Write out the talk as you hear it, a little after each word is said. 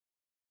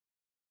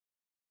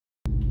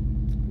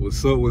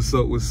What's up, what's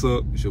up, what's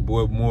up? It's your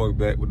boy Morg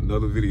back with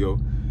another video.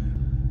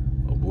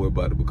 My boy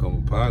about to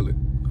become a pilot.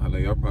 I know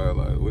y'all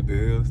probably like, what the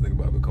hell? This nigga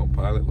about to become a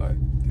pilot? Like,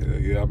 hell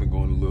yeah, I've been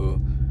going to little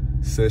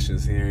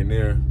sessions here and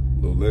there,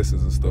 little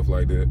lessons and stuff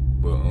like that.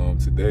 But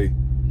today,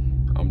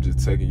 I'm just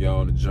taking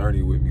y'all on a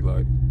journey with me,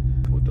 like,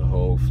 with the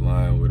whole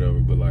flying, whatever.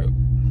 But like,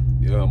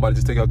 yeah, I'm about to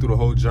just take y'all through the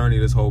whole journey,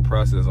 this whole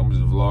process. I'm gonna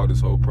just vlog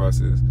this whole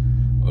process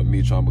of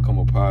me trying to become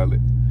a pilot,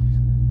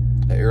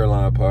 an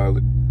airline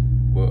pilot.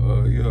 But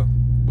yeah,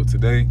 but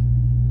today,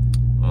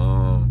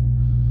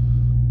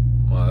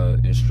 my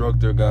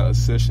instructor got a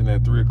session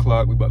at 3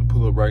 o'clock. We about to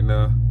pull up right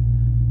now.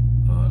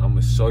 I'm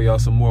gonna show y'all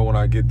some more when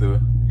I get there.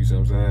 You see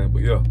what I'm saying?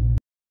 But yeah.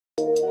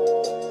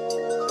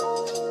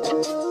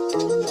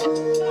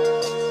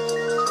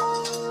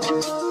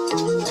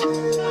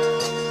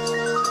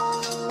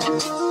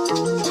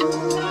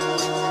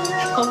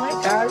 Oh my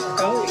God,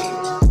 Chloe.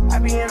 I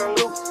be in a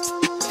loop,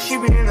 she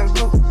be in a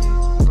group.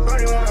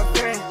 Brody want a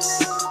friend,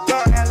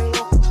 throwing alley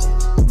loop.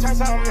 Turn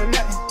something to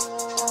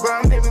nothing, bro,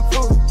 I'm living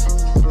proof.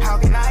 How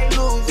can I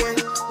lose when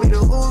we the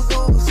who's?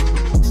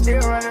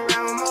 Still running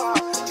around with more,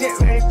 get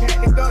ready, pack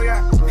to go,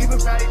 yeah.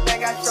 People probably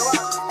think I show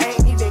up, I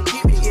ain't even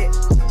keep it yet.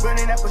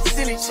 Running up a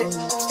silly shit,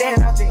 staying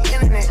off the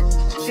internet.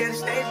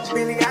 Should've stayed with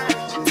Billy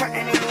Island,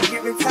 turning in a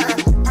given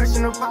time.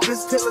 Personal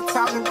poppers, pillow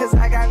talking, cause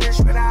I got rich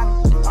without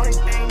them. Only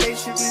thing they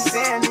should be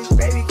saying is,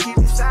 baby,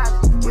 keep it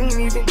silent. We ain't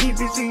even deep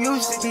as you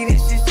used to be, this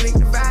shit slick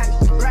divided.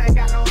 Bro, ain't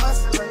got no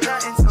hustle or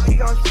nothing, so he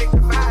gon' stick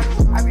divided.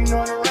 I be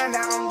knowing the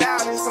rundown, I'm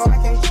doubting, so I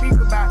can't speak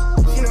about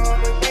it. She know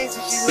I'm the things,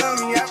 and she love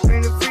me, I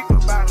bring the freak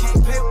about it.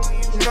 Can't play with me,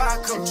 you know I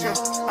come true.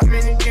 I'm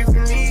in a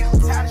different league, I'm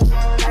tired of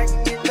showing I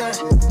can get done.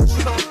 What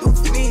you gon' do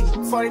for me?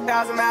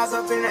 40,000 miles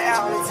up in the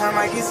air, only time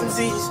I get some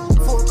Z's.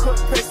 Full cook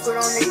press, put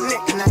on their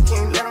neck, and I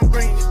can't let them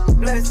breathe.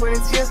 Blood, sweat,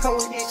 and tears come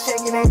with this check,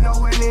 it ain't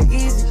nowhere near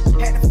easy.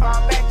 Had to fall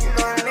back, you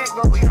know how that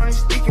go, we only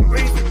speaking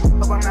briefly.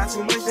 Hope I'm not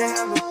too much to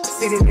handle.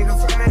 City nigga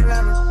from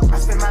Atlanta, I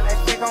spent my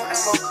last check on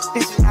ammo.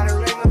 This is not a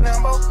regular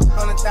Lambo.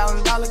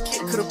 $100,000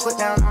 kit, could've put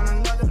down on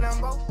another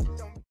Lambo.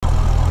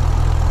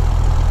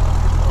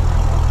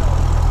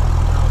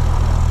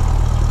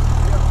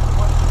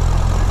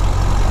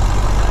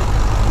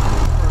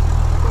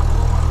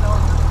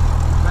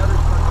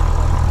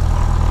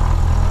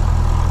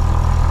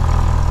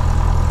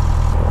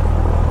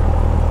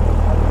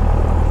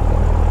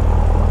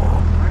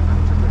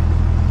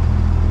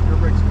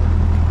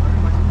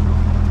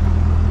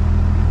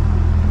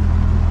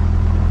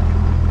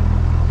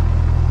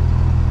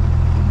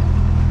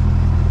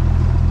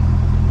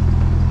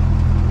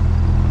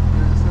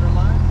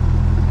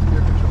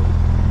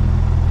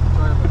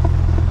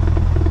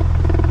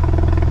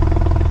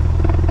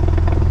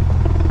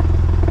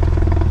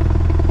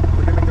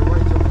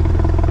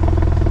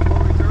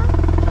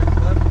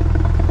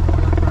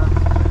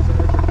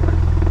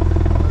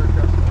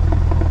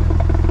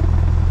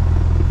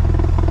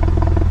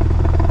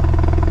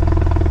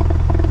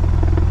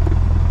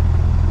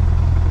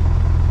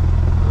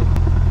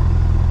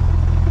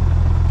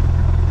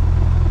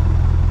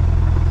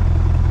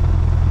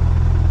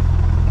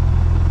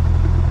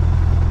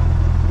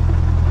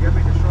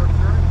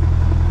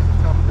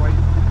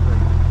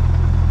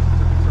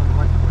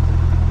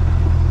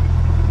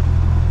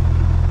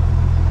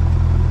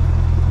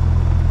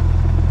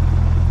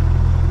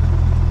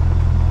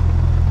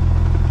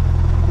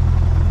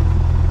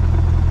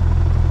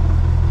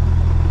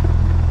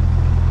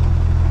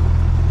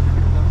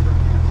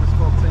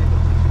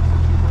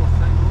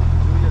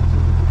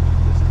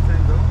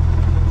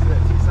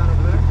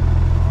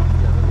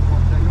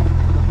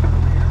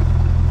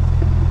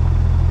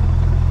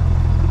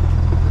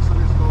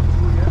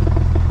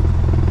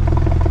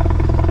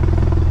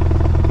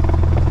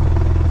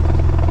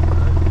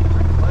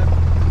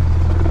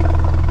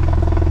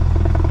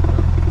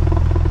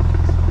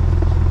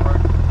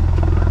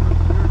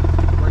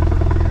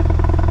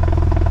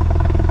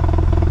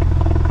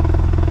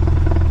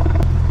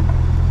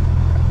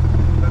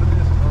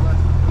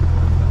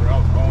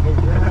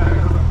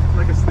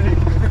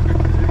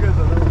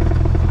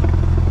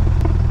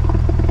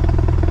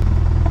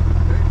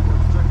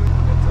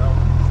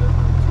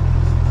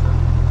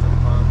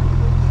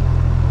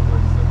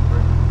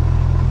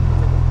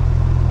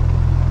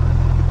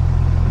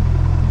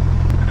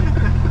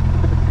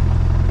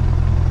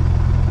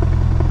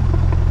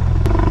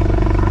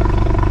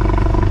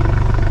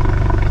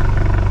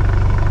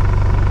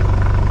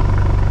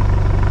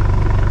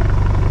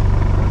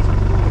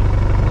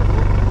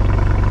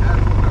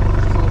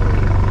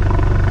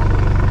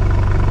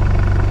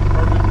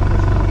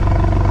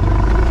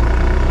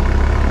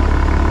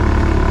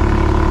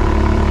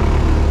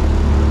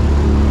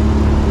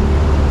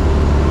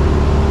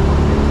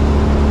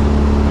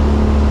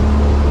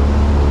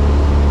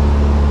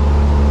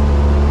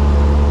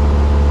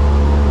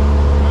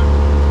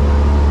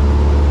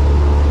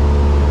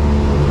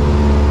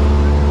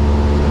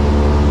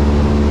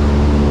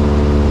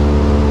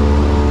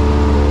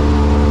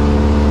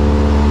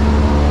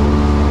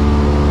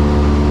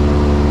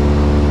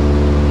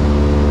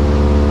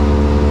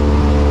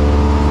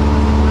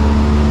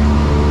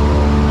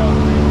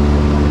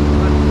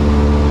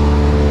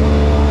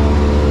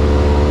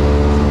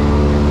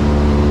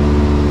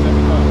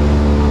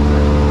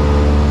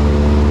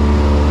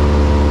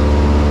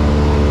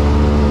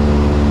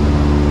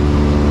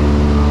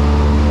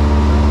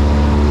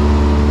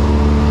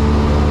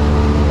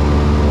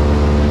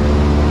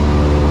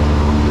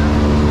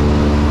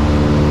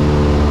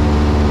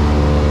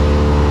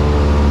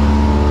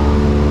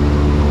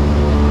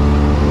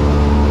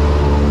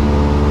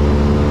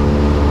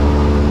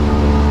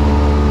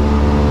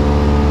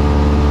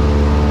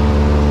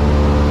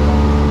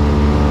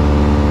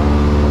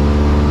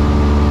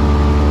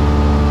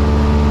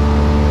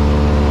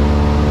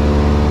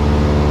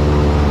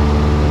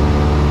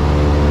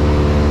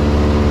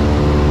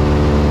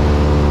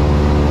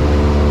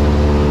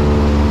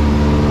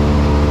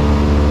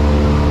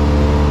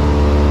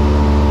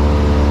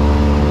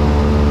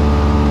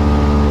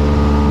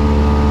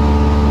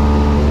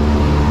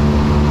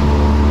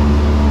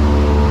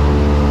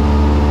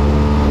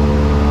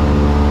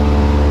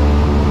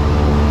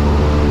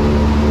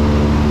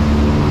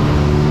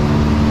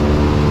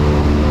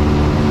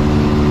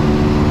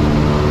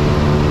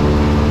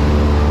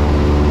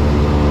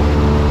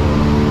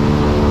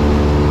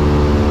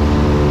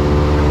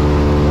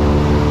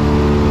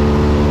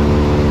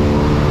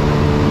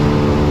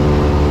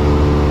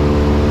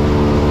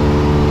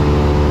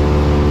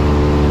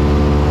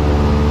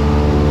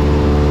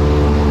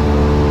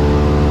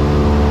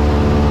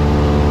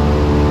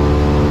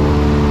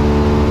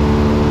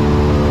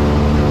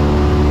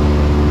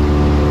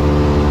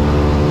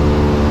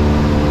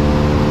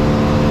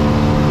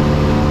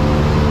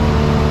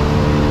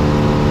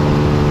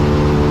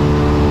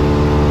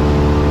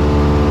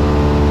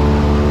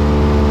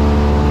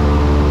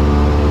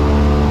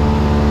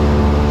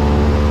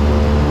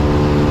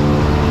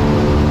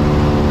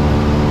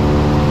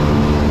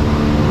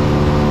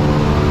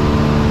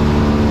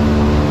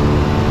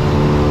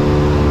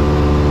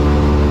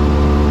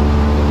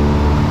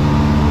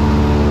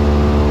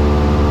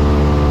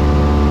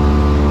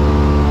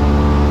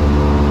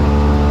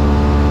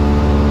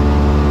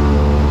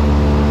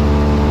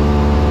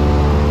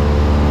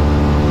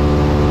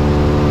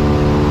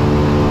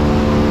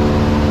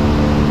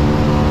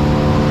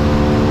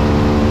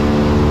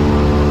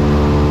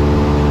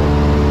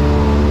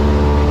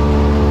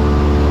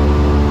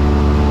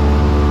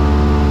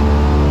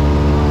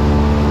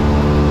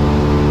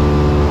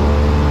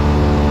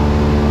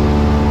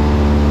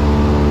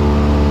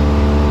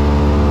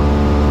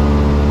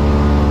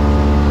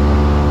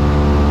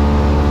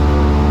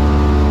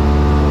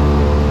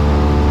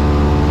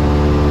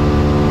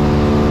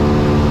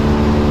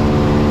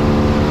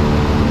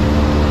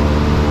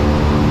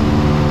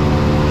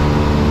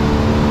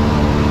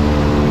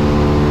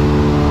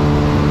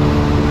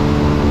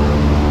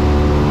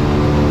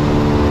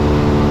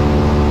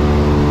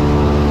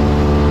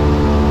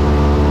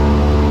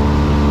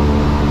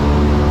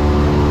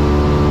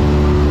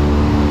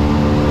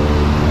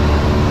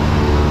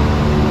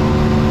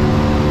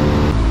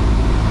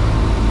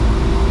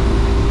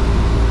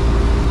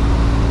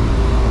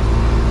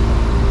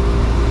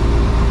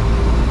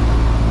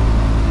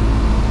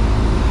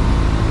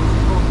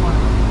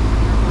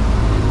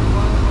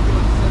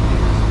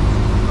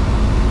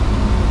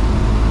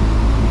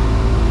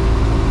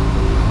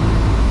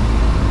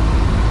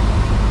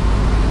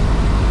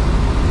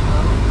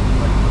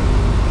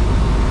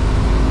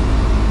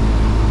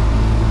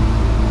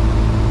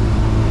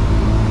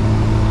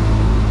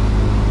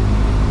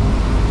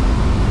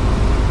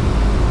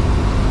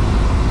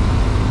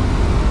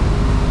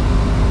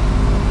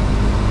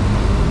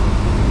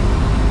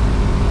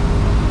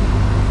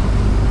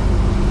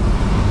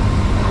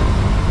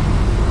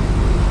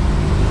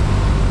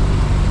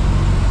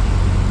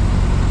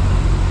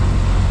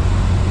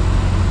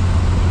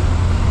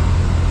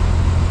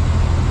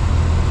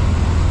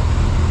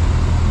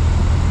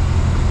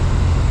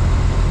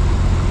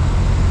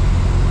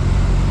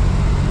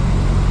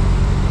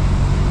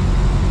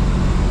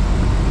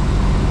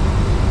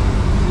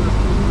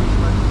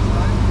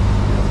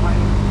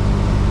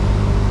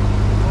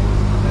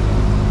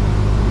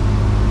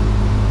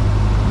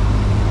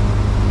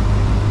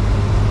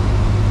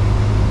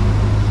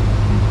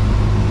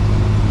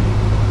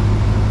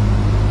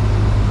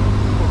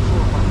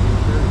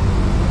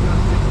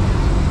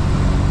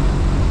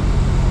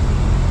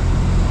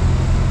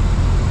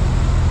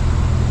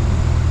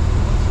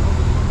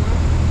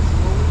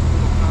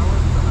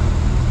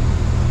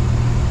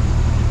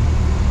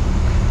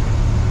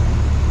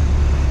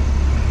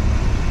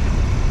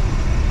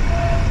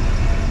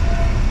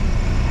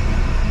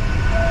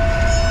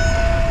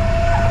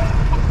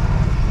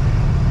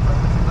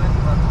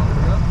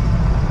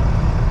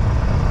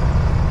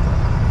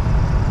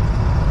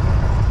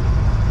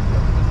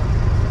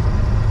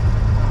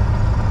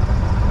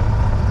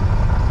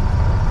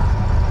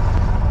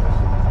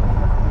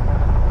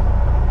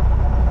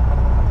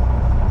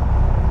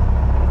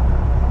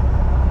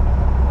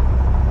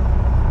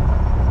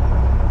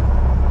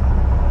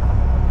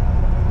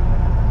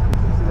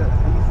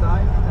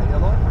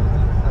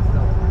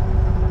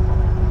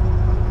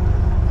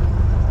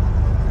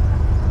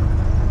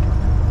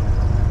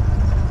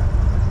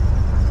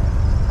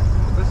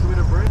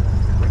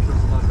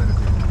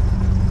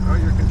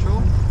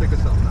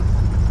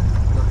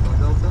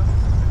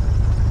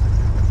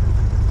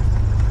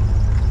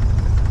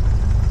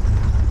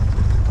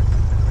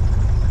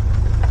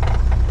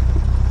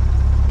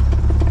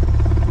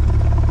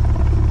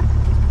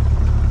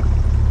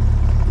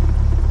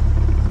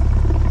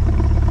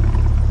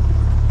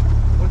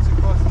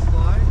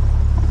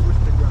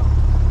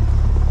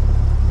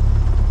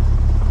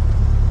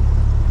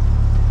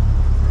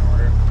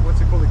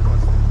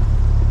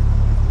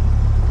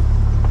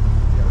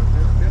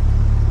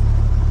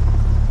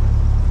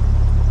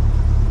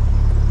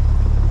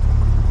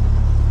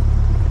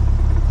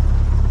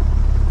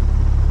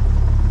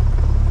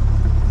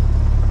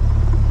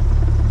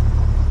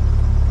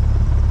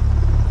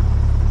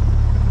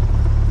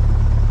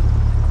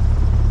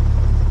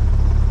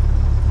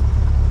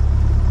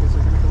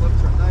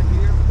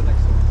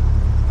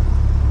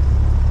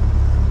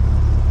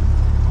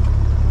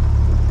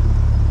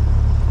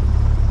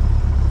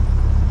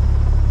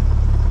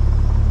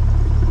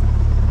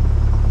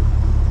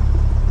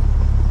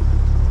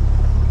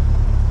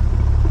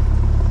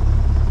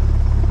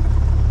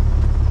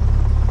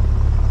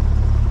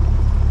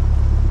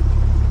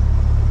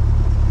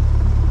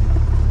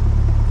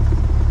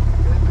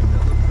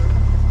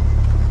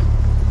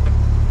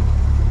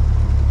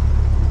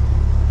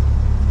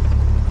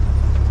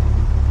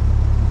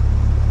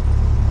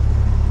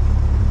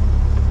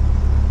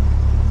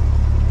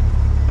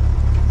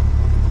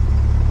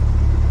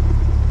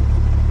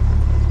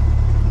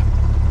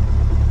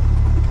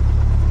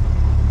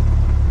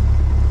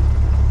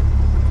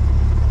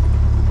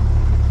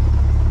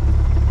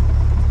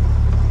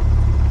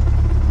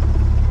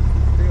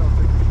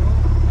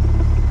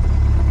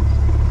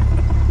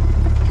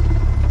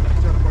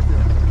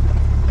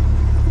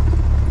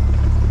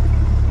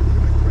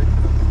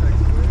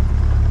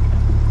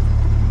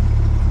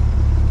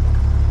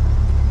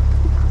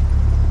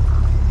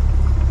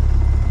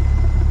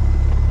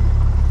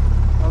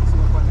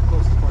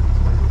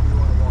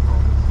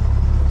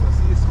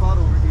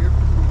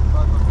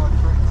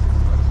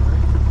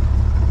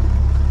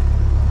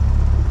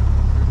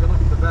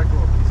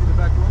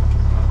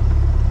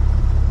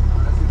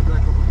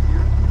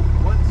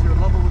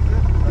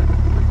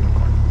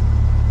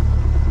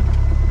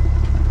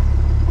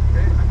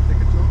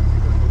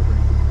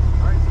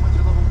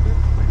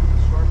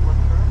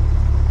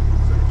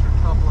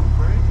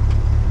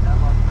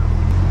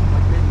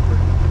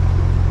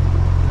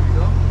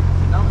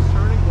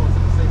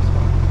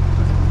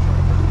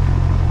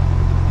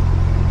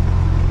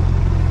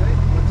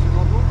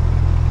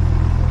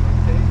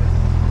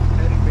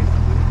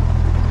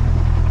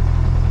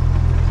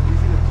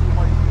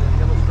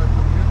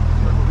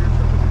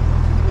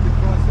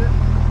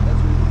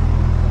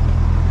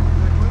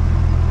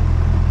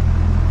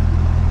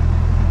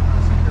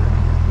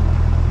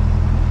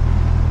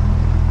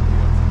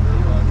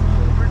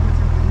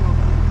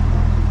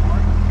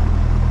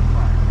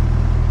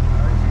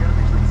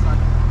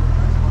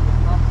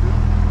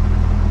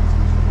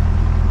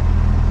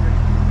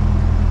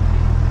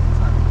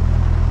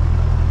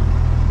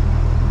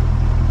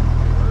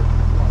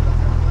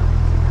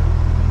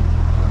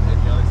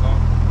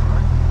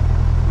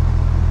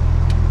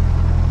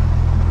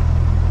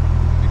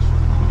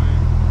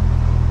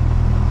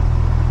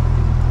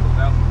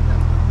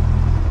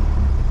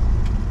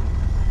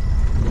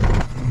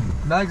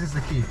 bags is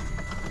the key.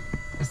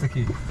 It's the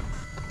key.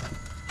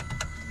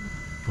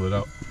 Pull it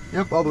out.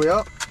 Yep, all the way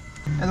up.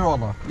 And they're all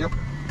locked. Yep.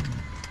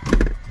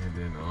 And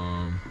then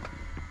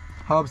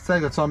Hubs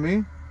tag, that's on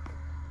me.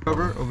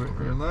 Cover over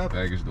your left.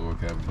 baggage door,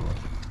 cabin door.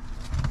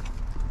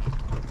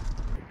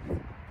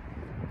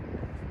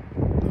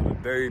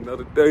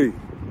 Another day.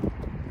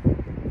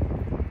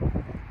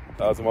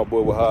 Shout out to my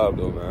boy Wahab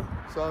though, man.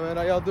 So man,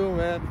 how y'all doing,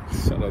 man?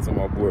 Shout out to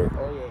my boy.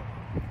 Oh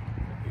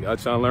yeah. Y'all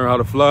trying to learn how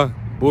to fly?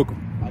 Book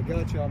 'em. I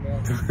got y'all,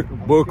 man.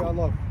 Book 'em. Y'all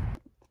love.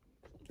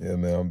 Yeah,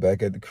 man, I'm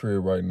back at the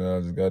crib right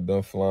now. Just got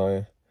done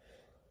flying.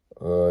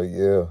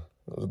 Yeah,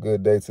 it was a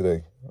good day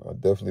today.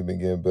 I've definitely been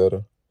getting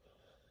better.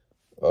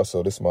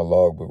 Also, this is my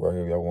logbook right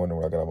here. Y'all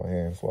wondering what I got on my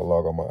hands, so I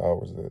log all my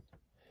hours at.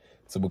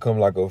 To become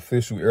like an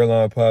official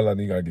airline pilot, I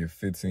think you gotta get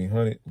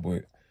 1,500,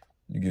 but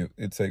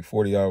it take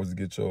 40 hours to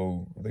get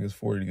your, I think it's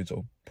 40 to get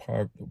your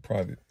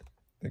private.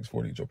 I think it's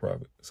 40 to get your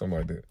private, something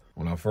like that.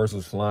 When I first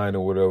was flying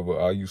or whatever,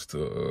 I used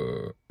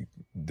to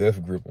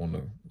death grip on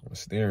the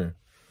steering.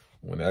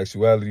 When in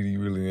actuality, you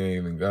really ain't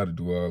even gotta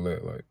do all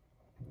that. Like,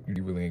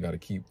 you really ain't gotta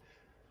keep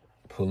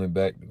pulling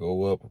back to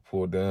go up or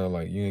pull down.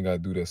 Like, you ain't gotta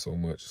do that so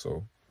much.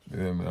 So,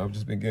 yeah, man, I've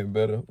just been getting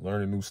better,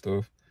 learning new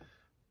stuff,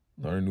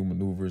 learning new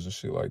maneuvers and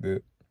shit like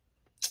that.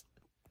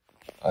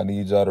 I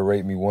need y'all to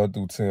rate me 1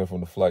 through 10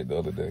 from the flight the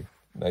other day.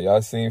 Now,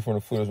 y'all seen from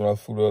the footage when I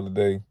flew the other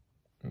day,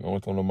 on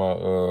one of my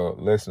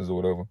lessons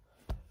or whatever.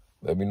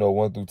 Let me know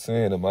 1 through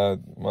 10. Am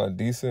I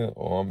decent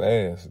or I'm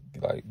ass?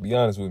 Like, be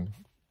honest with me.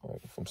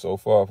 Like, from so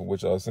far from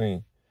what y'all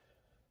seen.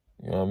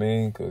 You know what I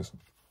mean? Because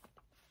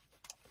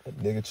a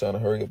nigga trying to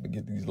hurry up and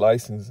get these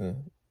licenses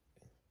and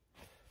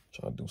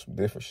trying to do some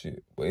different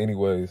shit. But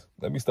anyways,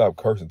 let me stop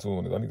cursing too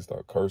on this. I need to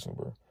start cursing,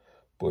 bro.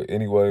 But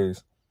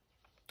anyways,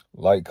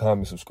 like,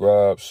 comment,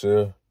 subscribe,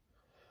 share.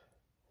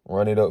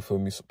 Run it up for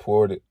me,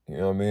 support it. You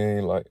know what I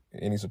mean? Like,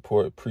 any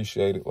support,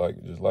 appreciate it.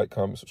 Like, just like,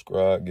 comment,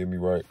 subscribe, get me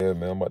right. Yeah,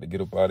 man, I'm about to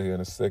get up out of here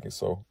in a second.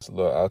 So, it's a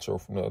little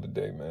outro from the other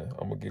day, man.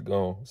 I'm going to get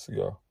going. See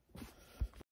y'all.